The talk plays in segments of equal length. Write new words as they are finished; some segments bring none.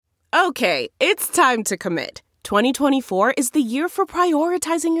Okay, it's time to commit. 2024 is the year for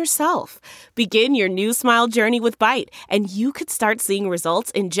prioritizing yourself. Begin your new smile journey with Byte, and you could start seeing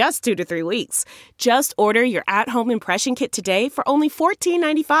results in just 2 to 3 weeks. Just order your at-home impression kit today for only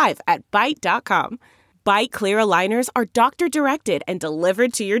 $14.95 at Byte.com. Byte Clear aligners are doctor-directed and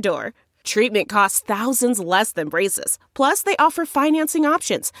delivered to your door. Treatment costs thousands less than braces. Plus, they offer financing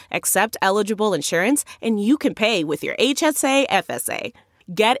options, accept eligible insurance, and you can pay with your HSA FSA.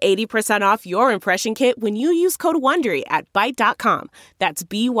 Get 80% off your impression kit when you use code WONDERY at Byte.com. That's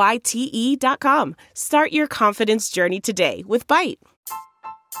BYTE.com. Start your confidence journey today with Byte.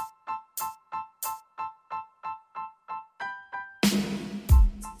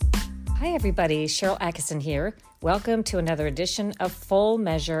 Hi, everybody. Sharyl Attkisson here. Welcome to another edition of Full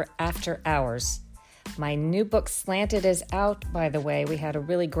Measure After Hours. My new book, Slanted, is out, by the way. We had a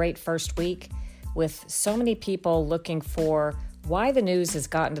really great first week with so many people looking for why the news has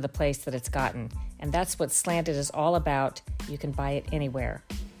gotten to the place that it's gotten. And that's what Slanted is all about. You can buy it anywhere.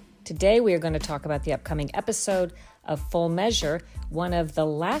 Today, we are going to talk about the upcoming episode of Full Measure, one of the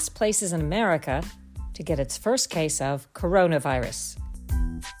last places in America to get its first case of coronavirus.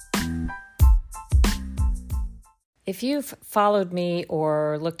 If you've followed me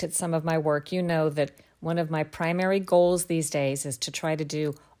or looked at some of my work, you know that one of my primary goals these days is to try to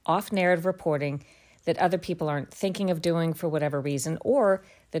do off-narrative reporting that other people aren't thinking of doing for whatever reason, or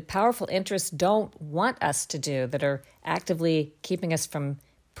that powerful interests don't want us to do, that are actively keeping us from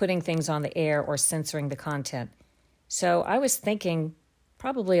putting things on the air or censoring the content. So I was thinking,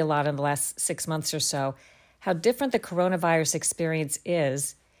 probably a lot in the last 6 months or so, how different the coronavirus experience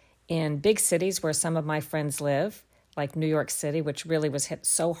is in big cities where some of my friends live, like New York City, which really was hit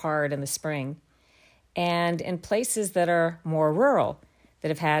so hard in the spring, and in places that are more rural, that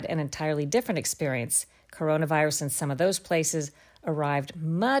have had an entirely different experience. Coronavirus in some of those places arrived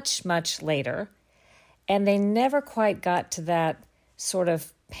much, much later, and they never quite got to that sort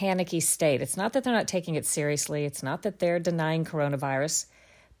of panicky state. It's not that they're not taking it seriously. It's not that they're denying coronavirus,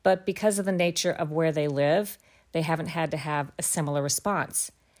 but because of the nature of where they live, they haven't had to have a similar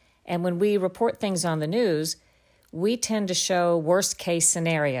response. And when we report things on the news, we tend to show worst-case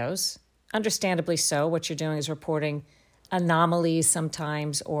scenarios. Understandably so. What you're doing is reporting anomalies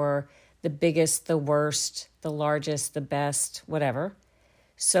sometimes, or the biggest, the worst, the largest, the best, whatever.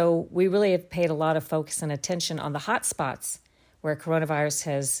 So we really have paid a lot of focus and attention on the hot spots where coronavirus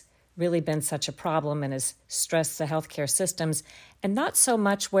has really been such a problem and has stressed the healthcare systems, and not so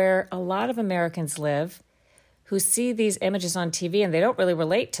much where a lot of Americans live who see these images on TV and they don't really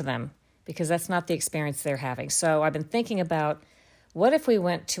relate to them because that's not the experience they're having. So I've been thinking about, what if we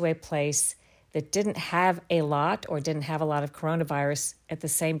went to a place that didn't have a lot or didn't have a lot of coronavirus at the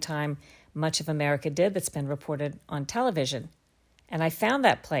same time much of America did, that's been reported on television? And I found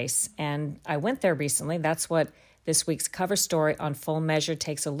that place, and I went there recently. That's what this week's cover story on Full Measure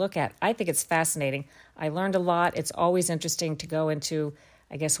takes a look at. I think it's fascinating. I learned a lot. It's always interesting to go into,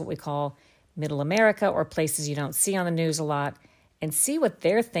 I guess, what we call Middle America, or places you don't see on the news a lot, and see what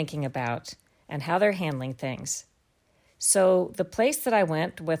they're thinking about and how they're handling things. So the place that I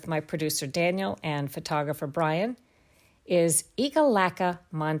went with my producer Daniel and photographer Brian is Ekalaka,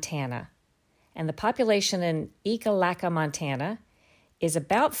 Montana. And the population in Ekalaka, Montana is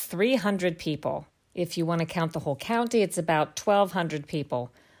about 300 people. If you want to count the whole county, it's about 1,200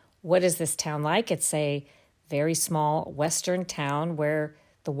 people. What is this town like? It's a very small western town where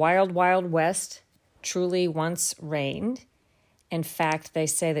the wild, wild west truly once reigned. In fact, they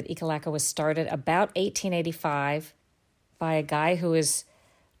say that Ekalaka was started about 1885 by a guy who is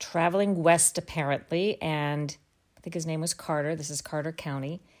traveling west, apparently, and I think his name was Carter. This is Carter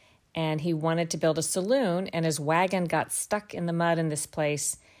County. And he wanted to build a saloon, and his wagon got stuck in the mud in this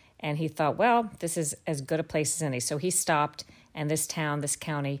place, and he thought, well, this is as good a place as any. So he stopped, and this town, this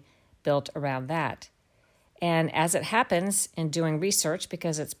county, built around that. And as it happens in doing research,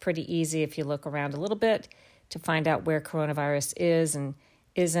 because it's pretty easy if you look around a little bit to find out where coronavirus is and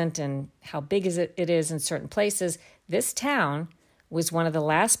isn't and how big it is in certain places, this town was one of the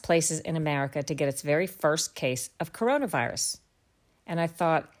last places in America to get its very first case of coronavirus. And I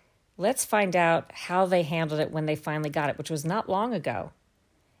thought, let's find out how they handled it when they finally got it, which was not long ago.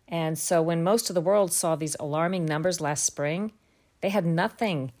 And so when most of the world saw these alarming numbers last spring, they had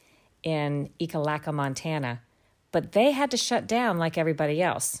nothing in Ekalaka, Montana, but they had to shut down like everybody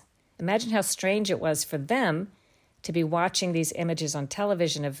else. Imagine how strange it was for them to be watching these images on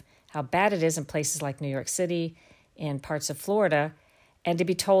television of how bad it is in places like New York City, in parts of Florida, and to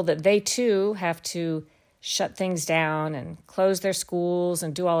be told that they too have to shut things down and close their schools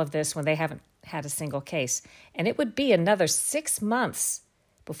and do all of this when they haven't had a single case. And it would be another 6 months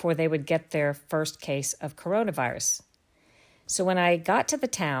before they would get their first case of coronavirus. So when I got to the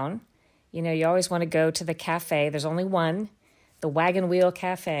town, you always want to go to the cafe. There's only one, the Wagon Wheel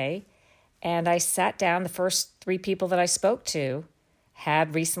Cafe. And I sat down. The first 3 people that I spoke to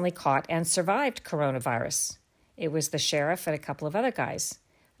had recently caught and survived coronavirus. It was the sheriff and a couple of other guys.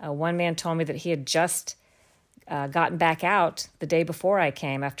 One man told me that he had just gotten back out the day before I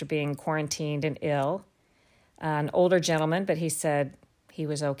came after being quarantined and ill. An older gentleman, but he said he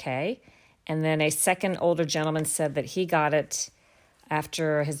was okay. And then a second older gentleman said that he got it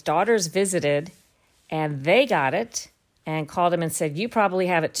after his daughters visited and they got it and called him and said, you probably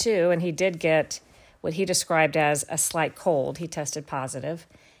have it too. And he did get what he described as a slight cold. He tested positive.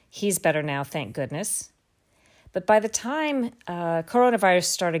 He's better now, thank goodness. But by the time coronavirus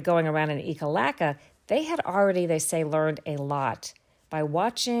started going around in Ekalaka, they had already, they say, learned a lot by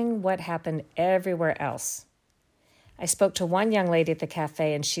watching what happened everywhere else. I spoke to one young lady at the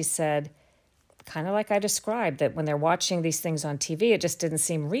cafe, and she said, kind of like I described, that when they're watching these things on TV, it just didn't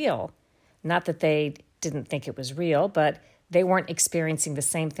seem real. Not that they didn't think it was real, but they weren't experiencing the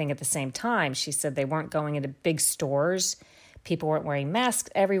same thing at the same time. She said they weren't going into big stores. People weren't wearing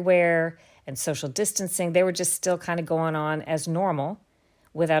masks everywhere and social distancing. They were just still kind of going on as normal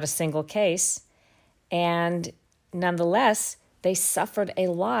without a single case. And nonetheless, they suffered a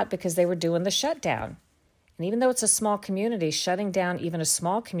lot because they were doing the shutdown. And even though it's a small community, shutting down even a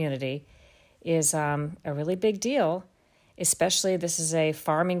small community is a really big deal, especially this is a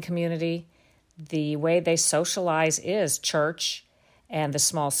farming community. The way they socialize is church and the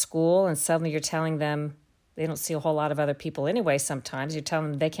small school, and suddenly you're telling them they don't see a whole lot of other people anyway sometimes. You're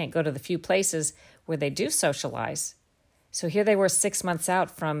telling them they can't go to the few places where they do socialize. So here they were 6 months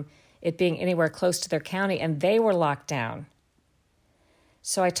out from it being anywhere close to their county, and they were locked down.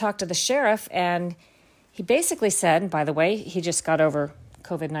 So I talked to the sheriff, and he basically said, and by the way, he just got over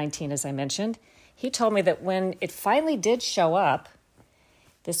COVID-19, as I mentioned. He told me that when it finally did show up,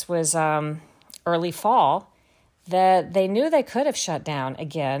 this was early fall, that they knew they could have shut down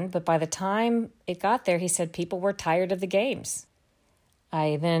again, but by the time it got there, he said people were tired of the games.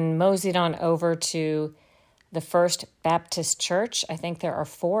 I then moseyed on over to the First Baptist Church. I think there are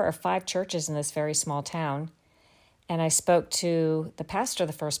 4 or 5 churches in this very small town. And I spoke to the pastor of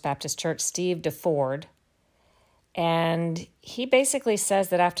the First Baptist Church, Steve DeFord. And he basically says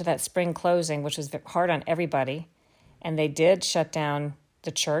that after that spring closing, which was hard on everybody, and they did shut down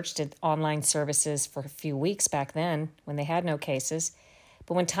the church, did online services for a few weeks back then when they had no cases.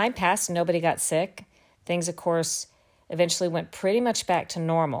 But when time passed and nobody got sick, things, of course, eventually went pretty much back to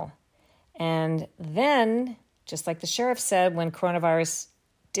normal. And then, just like the sheriff said, when coronavirus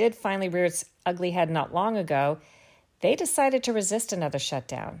did finally rear its ugly head not long ago, they decided to resist another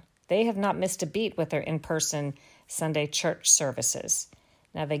shutdown. They have not missed a beat with their in-person Sunday church services.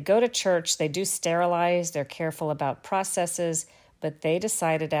 Now, they go to church, they do sterilize, they're careful about processes, but they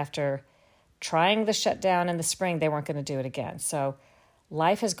decided after trying the shutdown in the spring, they weren't going to do it again. So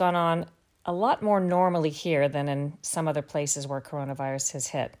life has gone on a lot more normally here than in some other places where coronavirus has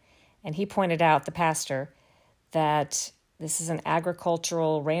hit. And he pointed out, the pastor, that this is an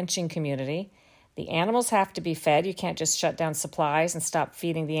agricultural ranching community. The animals have to be fed. You can't just shut down supplies and stop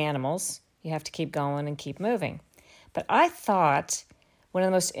feeding the animals. You have to keep going and keep moving. But I thought one of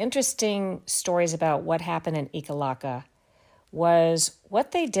the most interesting stories about what happened in Ekalaka was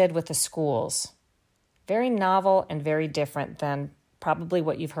what they did with the schools. Very novel and very different than probably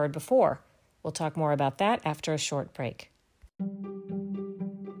what you've heard before. We'll talk more about that after a short break.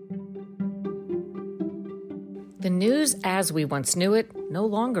 The news as we once knew it no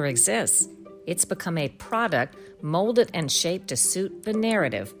longer exists. It's become a product molded and shaped to suit the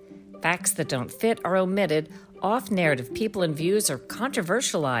narrative. Facts that don't fit are omitted, off-narrative people and views are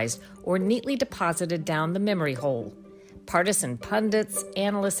controversialized or neatly deposited down the memory hole. Partisan pundits,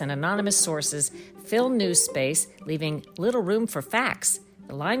 analysts, and anonymous sources fill news space, leaving little room for facts.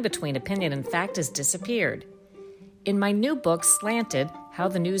 The line between opinion and fact has disappeared. In my new book, Slanted, How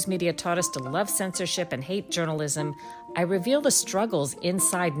the News Media Taught Us to Love Censorship and Hate Journalism, I reveal the struggles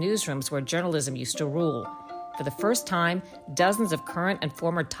inside newsrooms where journalism used to rule. For the first time, dozens of current and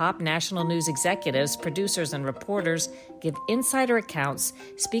former top national news executives, producers, and reporters give insider accounts,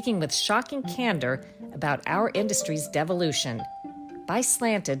 speaking with shocking candor about our industry's devolution. Buy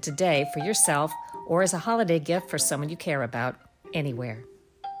Slanted today for yourself or as a holiday gift for someone you care about, anywhere.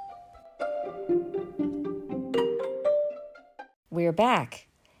 We're back,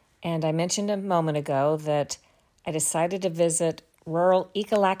 and I mentioned a moment ago that I decided to visit rural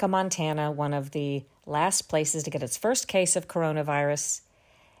Ekalaka, Montana, one of the last places to get its first case of coronavirus,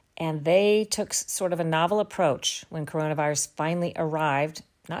 and they took sort of a novel approach when coronavirus finally arrived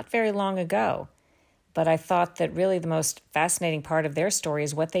not very long ago. But I thought that really the most fascinating part of their story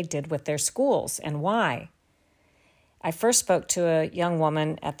is what they did with their schools and why. I first spoke to a young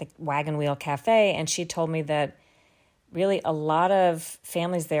woman at the Wagon Wheel Cafe, and she told me that really a lot of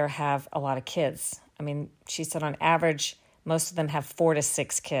families there have a lot of kids. I mean, she said on average, most of them have 4 to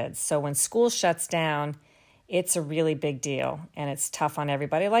 6 kids. So when school shuts down, it's a really big deal, and it's tough on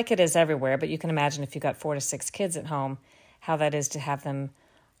everybody, like it is everywhere. But you can imagine if you've got 4 to 6 kids at home, how that is to have them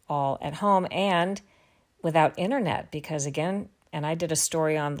all at home and without internet, because again, and I did a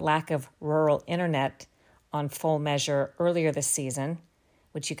story on lack of rural internet on Full Measure earlier this season,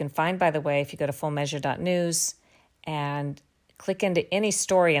 which you can find, by the way, if you go to fullmeasure.news and click into any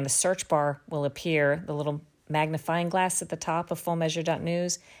story, and the search bar will appear, the little magnifying glass at the top of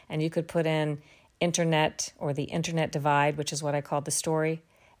fullmeasure.news, and you could put in internet or the internet divide, which is what I called the story,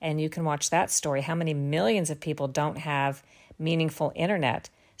 and you can watch that story, how many millions of people don't have meaningful internet.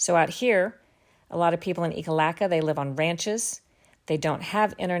 So out here, a lot of people in Ekalaka, they live on ranches. They don't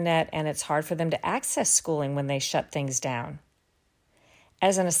have internet, and it's hard for them to access schooling when they shut things down.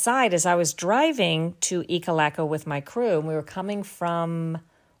 As an aside, as I was driving to Ekalaka with my crew, and we were coming from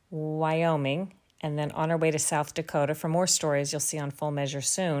Wyoming and then on our way to South Dakota for more stories you'll see on Full Measure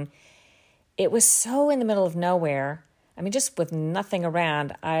soon, it was so in the middle of nowhere. I mean, just with nothing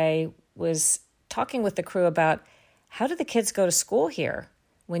around. I was talking with the crew about how do the kids go to school here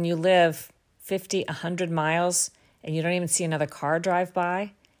when you live 50, 100 miles, and you don't even see another car drive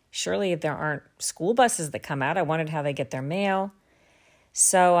by? Surely there aren't school buses that come out. I wondered how they get their mail.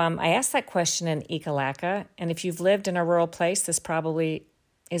 So I asked that question in Ekalaka, and if you've lived in a rural place, this probably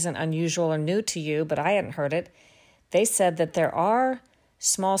isn't unusual or new to you, but I hadn't heard it. They said that there are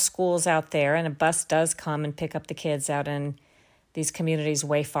small schools out there, and a bus does come and pick up the kids out in these communities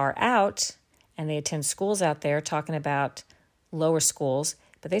way far out, and they attend schools out there, talking about lower schools.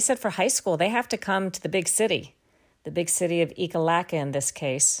 But they said for high school, they have to come to the big city of Ekalaka in this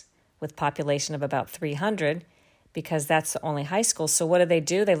case, with population of about 300, because that's the only high school. So what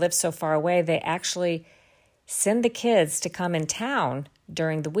do? They live so far away, they actually send the kids to come in town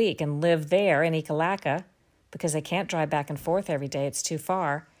during the week and live there in Ekalaka because they can't drive back and forth every day. It's too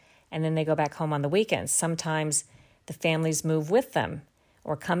far. And then they go back home on the weekends. Sometimes the families move with them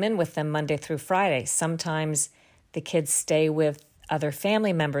or come in with them Monday through Friday. Sometimes the kids stay with other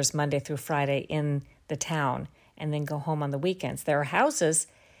family members Monday through Friday in the town and then go home on the weekends. There are houses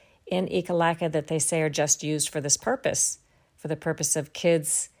in Ekalaka that they say are just used for this purpose, for the purpose of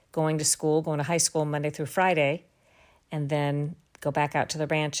kids going to school, going to high school Monday through Friday, and then go back out to the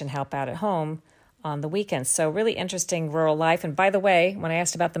ranch and help out at home on the weekends. So really interesting rural life. And by the way, when I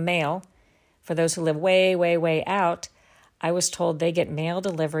asked about the mail, for those who live way, way, way out, I was told they get mail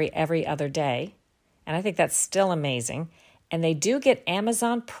delivery every other day. And I think that's still amazing. And they do get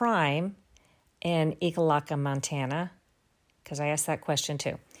Amazon Prime in Ekalaka, Montana, because I asked that question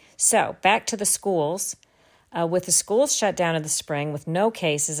too. So back to the schools. With the schools shut down in the spring with no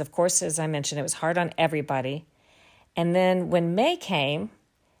cases, of course, as I mentioned, it was hard on everybody. And then when May came,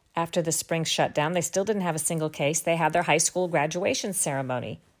 after the spring shutdown, they still didn't have a single case. They had their high school graduation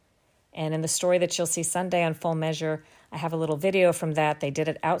ceremony. And in the story that you'll see Sunday on Full Measure, I have a little video from that. They did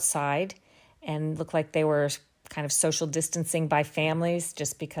it outside and looked like they were kind of social distancing by families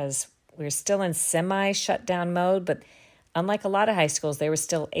just because we were still in semi-shutdown mode. But unlike a lot of high schools, they were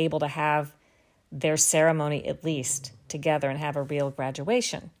still able to have their ceremony at least together and have a real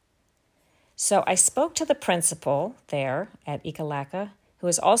graduation. So I spoke to the principal there at Ekalaka, who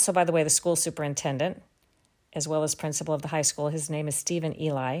is also, by the way, the school superintendent, as well as principal of the high school. His name is Stephen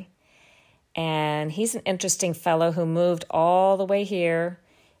Eli. And he's an interesting fellow who moved all the way here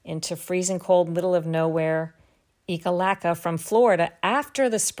into freezing cold, middle of nowhere, Ekalaka from Florida after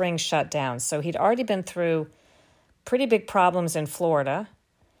the spring shutdown. So he'd already been through pretty big problems in Florida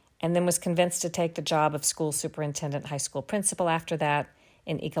and then was convinced to take the job of school superintendent, high school principal after that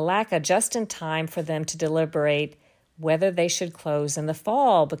in Ekalaka, just in time for them to deliberate whether they should close in the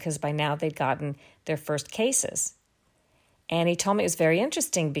fall, because by now they'd gotten their first cases. And he told me it was very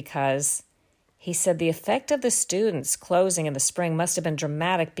interesting because he said the effect of the students closing in the spring must have been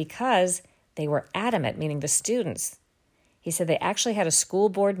dramatic because they were adamant, meaning the students. He said they actually had a school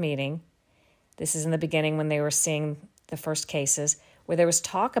board meeting. This is in the beginning when they were seeing the first cases, where there was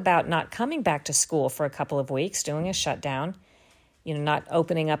talk about not coming back to school for a couple of weeks, doing a shutdown, not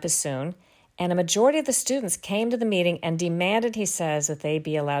opening up as soon. And a majority of the students came to the meeting and demanded, he says, that they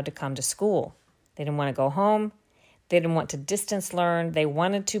be allowed to come to school. They didn't want to go home. They didn't want to distance learn. They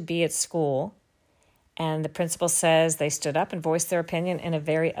wanted to be at school. And the principal says they stood up and voiced their opinion in a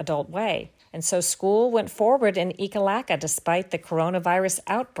very adult way. And so school went forward in Ekalaka despite the coronavirus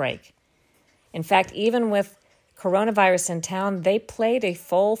outbreak. In fact, even with coronavirus in town, they played a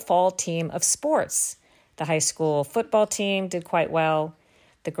full fall team of sports. The high school football team did quite well.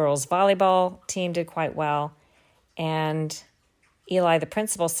 The girls' volleyball team did quite well. And Eli, the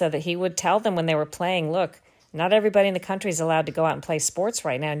principal, said that he would tell them when they were playing, look, not everybody in the country is allowed to go out and play sports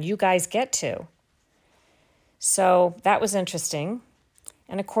right now, and you guys get to. So that was interesting.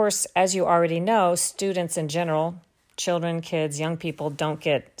 And of course, as you already know, students in general, children, kids, young people don't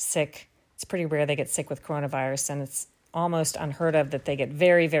get sick. It's pretty rare they get sick with coronavirus, and it's almost unheard of that they get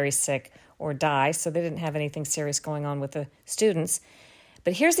very, very sick or die. So they didn't have anything serious going on with the students.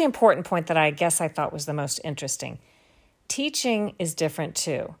 But here's the important point that I guess I thought was the most interesting. Teaching is different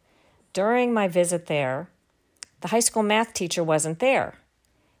too. During my visit there, the high school math teacher wasn't there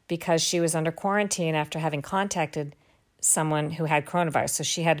because she was under quarantine after having contacted someone who had coronavirus. So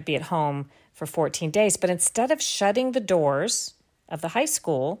she had to be at home for 14 days. But instead of shutting the doors of the high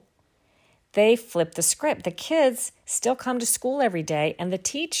school, they flipped the script. The kids still come to school every day, and the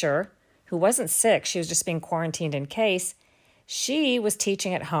teacher, who wasn't sick, she was just being quarantined in case, she was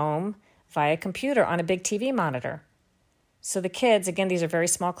teaching at home via computer on a big TV monitor. So the kids, again, these are very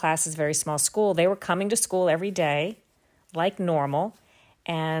small classes, very small school. They were coming to school every day like normal,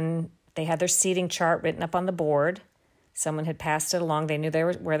 and they had their seating chart written up on the board. Someone had passed it along. They knew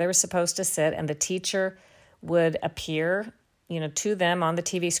where they were supposed to sit, and the teacher would appear, to them on the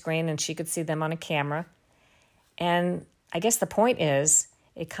TV screen, and she could see them on a camera. And I guess the point is,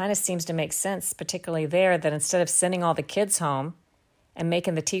 it kind of seems to make sense, particularly there, that instead of sending all the kids home and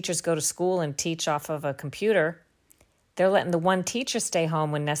making the teachers go to school and teach off of a computer, they're letting the one teacher stay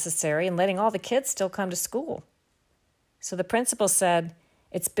home when necessary and letting all the kids still come to school. So the principal said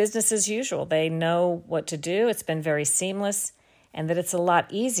it's business as usual. They know what to do. It's been very seamless, and that it's a lot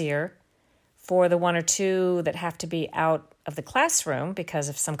easier for the one or two that have to be out of the classroom because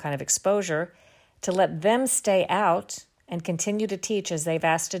of some kind of exposure to let them stay out and continue to teach as they've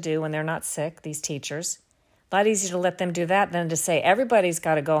asked to do when they're not sick, these teachers. A lot easier to let them do that than to say everybody's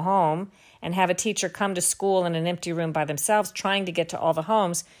got to go home and have a teacher come to school in an empty room by themselves trying to get to all the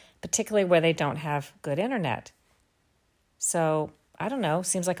homes, particularly where they don't have good internet. So, I don't know,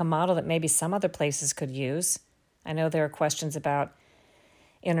 seems like a model that maybe some other places could use. I know there are questions about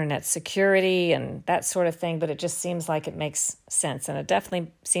internet security and that sort of thing, but it just seems like it makes sense, and it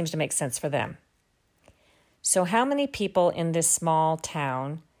definitely seems to make sense for them. So how many people in this small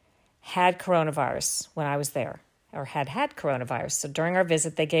town had coronavirus when I was there, or had coronavirus? So during our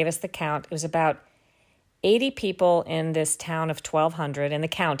visit, they gave us the count. It was about 80 people in this town of 1,200 in the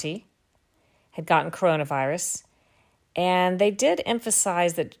county had gotten coronavirus. And they did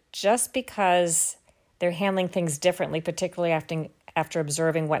emphasize that just because they're handling things differently, particularly after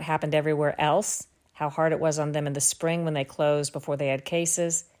observing what happened everywhere else, how hard it was on them in the spring when they closed before they had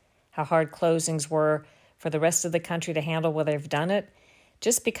cases, how hard closings were for the rest of the country to handle where they've done it.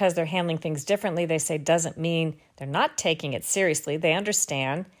 Just because they're handling things differently, they say, doesn't mean they're not taking it seriously. They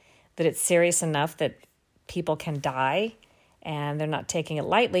understand that it's serious enough that people can die, and they're not taking it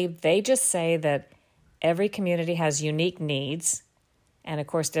lightly. They just say that every community has unique needs, and of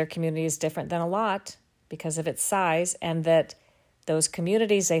course their community is different than a lot because of its size, and that those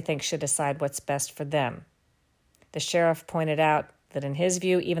communities, they think, should decide what's best for them. The sheriff pointed out that in his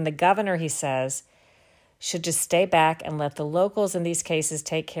view, even the governor, he says, should just stay back and let the locals in these cases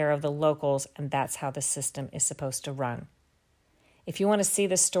take care of the locals, and that's how the system is supposed to run. If you want to see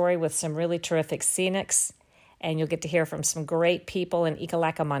this story with some really terrific scenics, and you'll get to hear from some great people in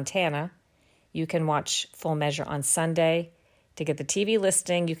Ekalaka, Montana, you can watch Full Measure on Sunday. To get the TV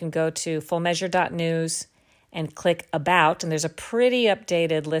listing, you can go to fullmeasure.news and click About, and there's a pretty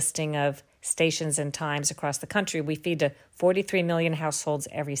updated listing of stations and times across the country. We feed to 43 million households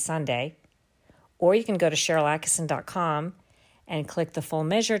every Sunday. Or you can go to SherylAttkisson.com and click the Full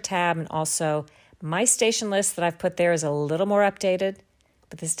Measure tab, and also my station list that I've put there is a little more updated,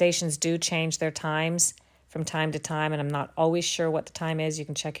 but the stations do change their times from time to time, and I'm not always sure what the time is. You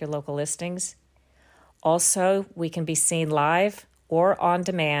can check your local listings. Also, we can be seen live or on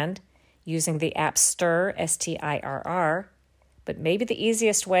demand using the app Stirr, S-T-I-R-R. But maybe the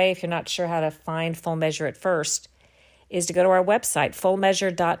easiest way, if you're not sure how to find Full Measure at first, is to go to our website,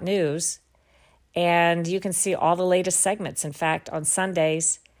 fullmeasure.news, and you can see all the latest segments. In fact, on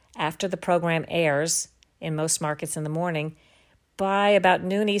Sundays, after the program airs in most markets in the morning, by about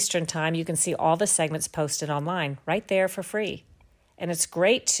noon Eastern time, you can see all the segments posted online right there for free. And it's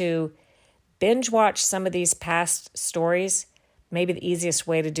great to binge watch some of these past stories. Maybe the easiest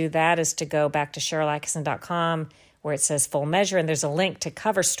way to do that is to go back to SherylAttkisson.com where it says Full Measure, and there's a link to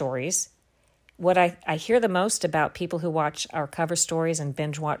cover stories. what I hear the most about people who watch our cover stories and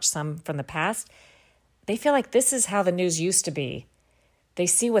binge watch some from the past, they feel like this is how the news used to be. They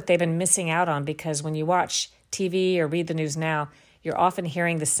see what they've been missing out on because when you watch TV or read the news now, you're often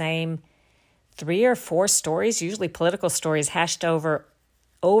hearing the same 3 or 4 stories, usually political stories, hashed over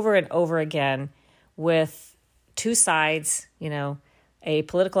and over again with 2 sides, a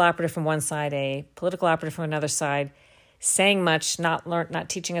political operative from one side, a political operative from another side, saying much, not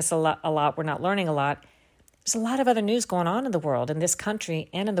teaching us a lot. We're not learning a lot. There's a lot of other news going on in the world, in this country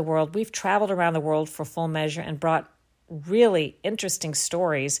and in the world. We've traveled around the world for Full Measure and brought really interesting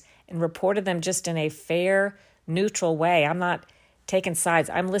stories and reported them just in a fair, neutral way. I'm not taking sides.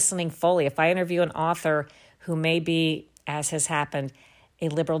 I'm listening fully. If I interview an author who may be, as has happened, a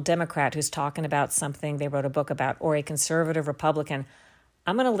liberal Democrat who's talking about something they wrote a book about, or a conservative Republican,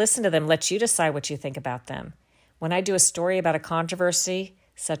 I'm going to listen to them, let you decide what you think about them. When I do a story about a controversy,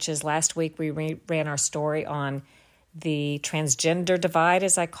 such as last week we ran our story on the transgender divide,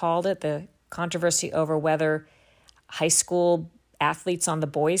 as I called it, the controversy over whether high school athletes on the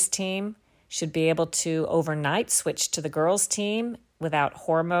boys' team should be able to overnight switch to the girls' team without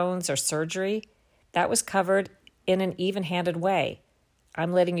hormones or surgery. That was covered in an even-handed way.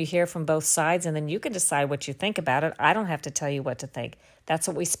 I'm letting you hear from both sides, and then you can decide what you think about it. I don't have to tell you what to think. That's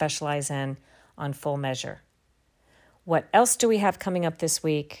what we specialize in on Full Measure. What else do we have coming up this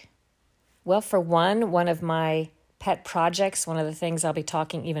week? Well, for one of my pet projects, one of the things I'll be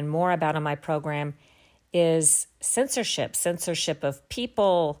talking even more about on my program is censorship of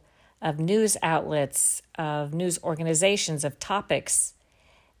people, of news outlets, of news organizations, of topics.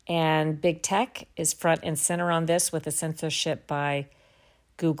 And big tech is front and center on this with the censorship by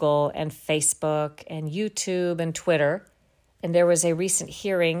Google and Facebook and YouTube and Twitter. And there was a recent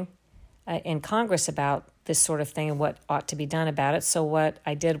hearing in Congress about this sort of thing and what ought to be done about it. So what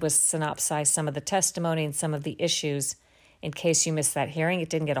I did was synopsize some of the testimony and some of the issues in case you missed that hearing. It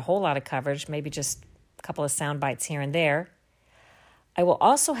didn't get a whole lot of coverage, maybe just a couple of sound bites here and there. I will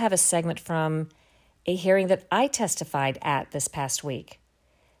also have a segment from a hearing that I testified at this past week.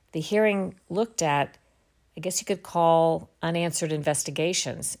 The hearing looked at, I guess you could call, unanswered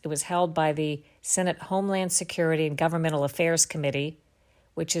investigations. It was held by the Senate Homeland Security and Governmental Affairs Committee,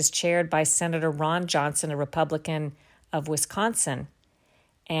 which is chaired by Senator Ron Johnson, a Republican of Wisconsin.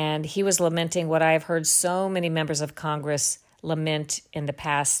 And he was lamenting what I have heard so many members of Congress lament in the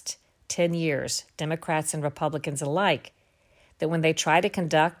past 10 years, Democrats and Republicans alike, that when they try to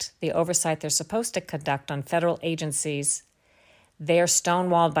conduct the oversight they're supposed to conduct on federal agencies, they are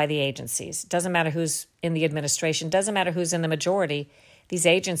stonewalled by the agencies. Doesn't matter who's in the administration, doesn't matter who's in the majority. These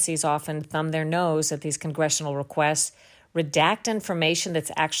agencies often thumb their nose at these congressional requests, redact information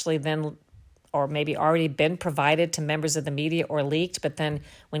that's actually then or maybe already been provided to members of the media or leaked, but then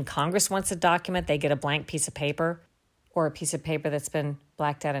when Congress wants a document, they get a blank piece of paper or a piece of paper that's been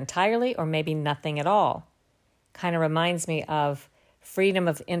blacked out entirely or maybe nothing at all. Kind of reminds me of Freedom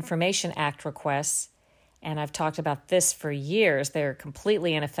of Information Act requests, and I've talked about this for years. They're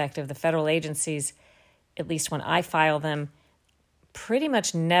completely ineffective. The federal agencies, at least when I file them, pretty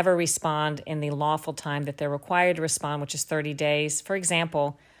much never respond in the lawful time that they're required to respond, which is 30 days. For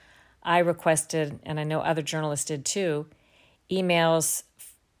example, I requested, and I know other journalists did too, emails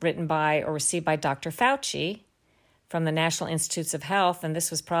written by or received by Dr. Fauci from the National Institutes of Health, and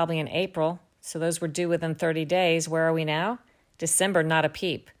this was probably in April, so those were due within 30 days. Where are we now? December, not a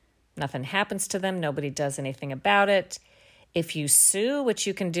peep. Nothing happens to them. Nobody does anything about it. If you sue, which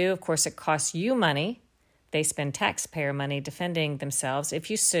you can do, of course, it costs you money. They spend taxpayer money defending themselves. If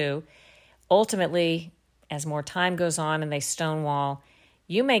you sue, ultimately, as more time goes on and they stonewall,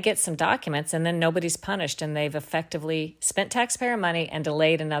 you may get some documents and then nobody's punished and they've effectively spent taxpayer money and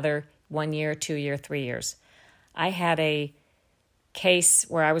delayed another 1 year, 2 year, 3 years. I had a case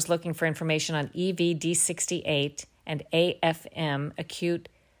where I was looking for information on EVD68 and AFM, acute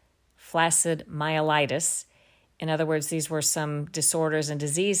flaccid myelitis. In other words, these were some disorders and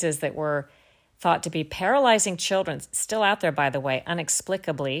diseases that were thought to be paralyzing children, still out there, by the way,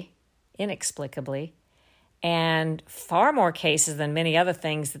 inexplicably, and far more cases than many other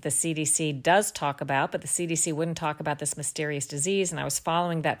things that the CDC does talk about, but the CDC wouldn't talk about this mysterious disease, and I was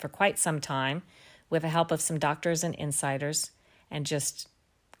following that for quite some time with the help of some doctors and insiders and just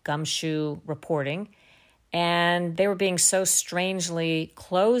gumshoe reporting, and they were being so strangely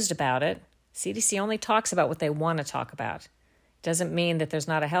closed about it. CDC only talks about what they want to talk about. Doesn't mean that there's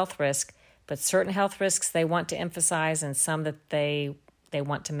not a health risk, but certain health risks they want to emphasize and some that they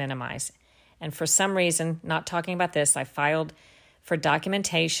want to minimize. And for some reason, not talking about this, I filed for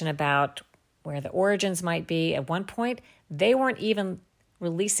documentation about where the origins might be. At one point, they weren't even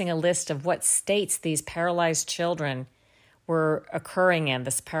releasing a list of what states these paralyzed children were occurring in,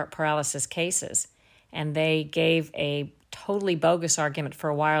 this paralysis cases. And they gave a totally bogus argument for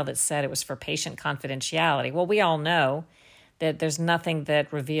a while that said it was for patient confidentiality. Well, we all know that there's nothing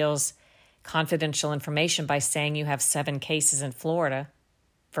that reveals confidential information by saying you have 7 cases in Florida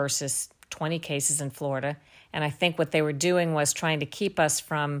versus 20 cases in Florida. And I think what they were doing was trying to keep us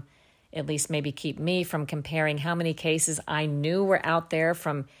from, at least maybe keep me from comparing how many cases I knew were out there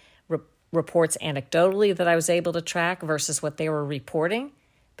from reports anecdotally that I was able to track versus what they were reporting,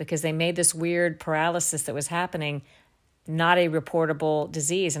 because they made this weird paralysis that was happening not a reportable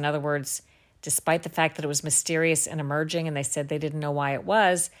disease. In other words, despite the fact that it was mysterious and emerging and they said they didn't know why it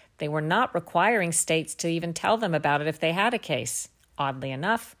was, they were not requiring states to even tell them about it if they had a case. Oddly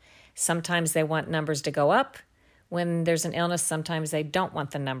enough, sometimes they want numbers to go up when there's an illness. Sometimes they don't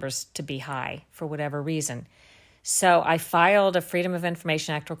want the numbers to be high for whatever reason. So I filed a Freedom of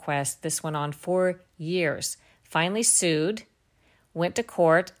Information Act request. This went on for years. Finally sued, went to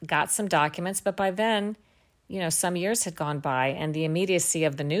court, got some documents, but by then, some years had gone by, and the immediacy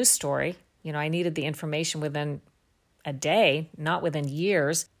of the news story, I needed the information within a day, not within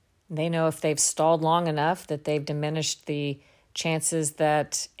years. They know if they've stalled long enough that they've diminished the chances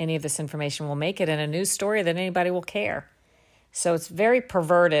that any of this information will make it in a news story, that anybody will care. So it's very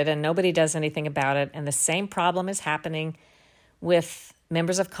perverted and nobody does anything about it. And the same problem is happening with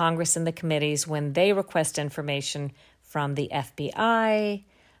members of Congress and the committees when they request information from the FBI,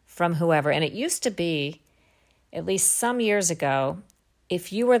 from whoever. And it used to be, at least some years ago,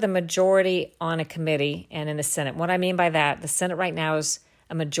 if you were the majority on a committee and in the Senate. What I mean by that, the Senate right now is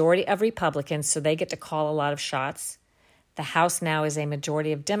a majority of Republicans, so they get to call a lot of shots. The House now is a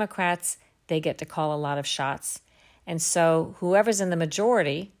majority of Democrats. They get to call a lot of shots. And so whoever's in the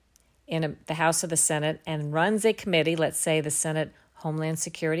majority in the House or the Senate and runs a committee, let's say the Senate Homeland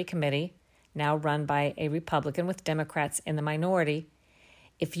Security Committee, now run by a Republican with Democrats in the minority,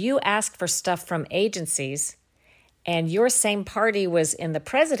 if you ask for stuff from agencies and your same party was in the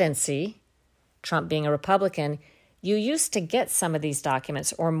presidency, Trump being a Republican, you used to get some of these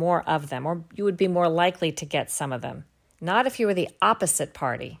documents or more of them, or you would be more likely to get some of them. Not if you were the opposite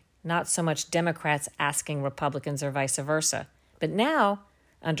party, not so much Democrats asking Republicans or vice versa. But now,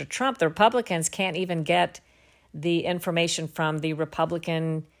 under Trump, the Republicans can't even get the information from the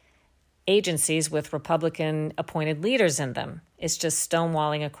Republican agencies with Republican-appointed leaders in them. It's just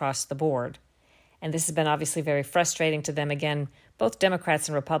stonewalling across the board. And this has been obviously very frustrating to them. Again, both Democrats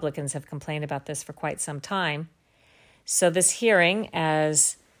and Republicans have complained about this for quite some time. So this hearing,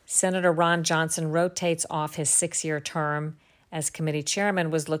 as Senator Ron Johnson rotates off his 6-year term as committee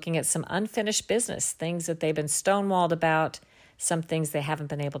chairman, was looking at some unfinished business, things that they've been stonewalled about, some things they haven't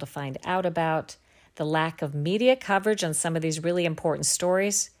been able to find out about, the lack of media coverage on some of these really important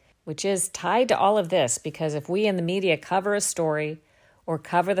stories, which is tied to all of this, because if we in the media cover a story or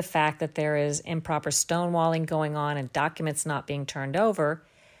cover the fact that there is improper stonewalling going on and documents not being turned over,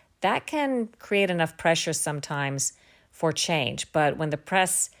 that can create enough pressure sometimes for change. But when the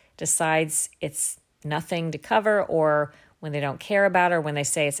press decides it's nothing to cover, or when they don't care about it, or when they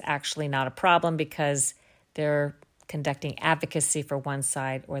say it's actually not a problem because they're conducting advocacy for one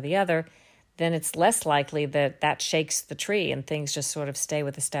side or the other, then it's less likely that that shakes the tree and things just sort of stay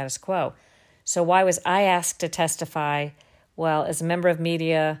with the status quo. So why was I asked to testify? Well, as a member of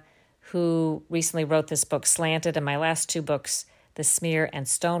media who recently wrote this book, Slanted, and my last 2 books, The Smear and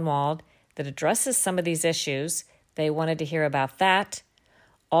Stonewalled, that addresses some of these issues, they wanted to hear about that.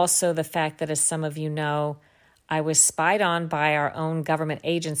 Also, the fact that, as some of you know, I was spied on by our own government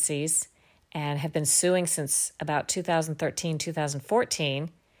agencies and have been suing since about 2013, 2014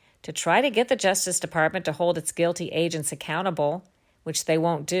 to try to get the Justice Department to hold its guilty agents accountable, which they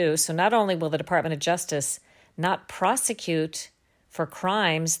won't do. So not only will the Department of Justice not prosecute for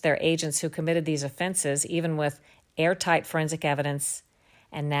crimes their agents who committed these offenses, even with airtight forensic evidence,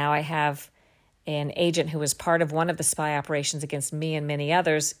 and now I have an agent who was part of one of the spy operations against me and many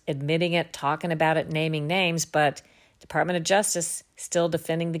others, admitting it, talking about it, naming names, but Department of Justice still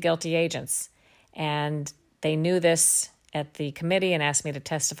defending the guilty agents. And they knew this at the committee and asked me to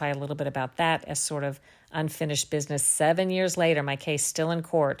testify a little bit about that as sort of unfinished business. 7 years later, my case still in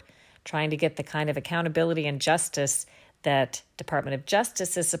court, trying to get the kind of accountability and justice that Department of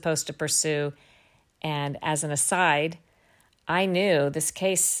Justice is supposed to pursue. And as an aside, I knew this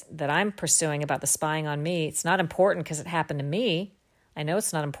case that I'm pursuing about the spying on me, it's not important because it happened to me. I know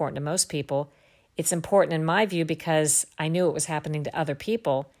it's not important to most people. It's important in my view because I knew it was happening to other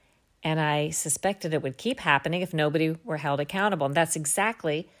people, and I suspected it would keep happening if nobody were held accountable. And that's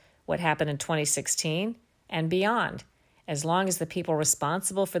exactly what happened in 2016 and beyond. as long as the people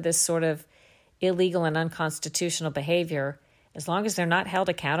responsible for this sort of illegal and unconstitutional behavior, as long as they're not held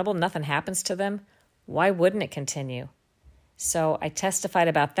accountable, nothing happens to them, why wouldn't it continue? So I testified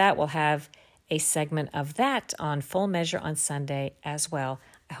about that. We'll have a segment of that on Full Measure on Sunday as well.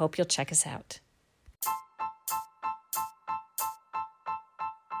 I hope you'll check us out.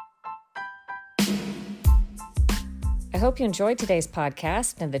 I hope you enjoyed today's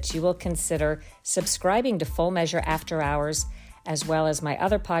podcast and that you will consider subscribing to Full Measure After Hours, as well as my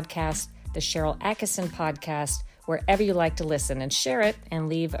other podcast, the Sharyl Attkisson Podcast, wherever you like to listen, and share it and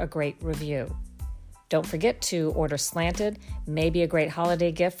leave a great review. Don't forget to order Slanted, maybe a great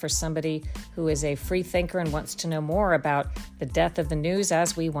holiday gift for somebody who is a free thinker and wants to know more about the death of the news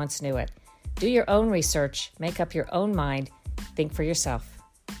as we once knew it. Do your own research, make up your own mind, think for yourself.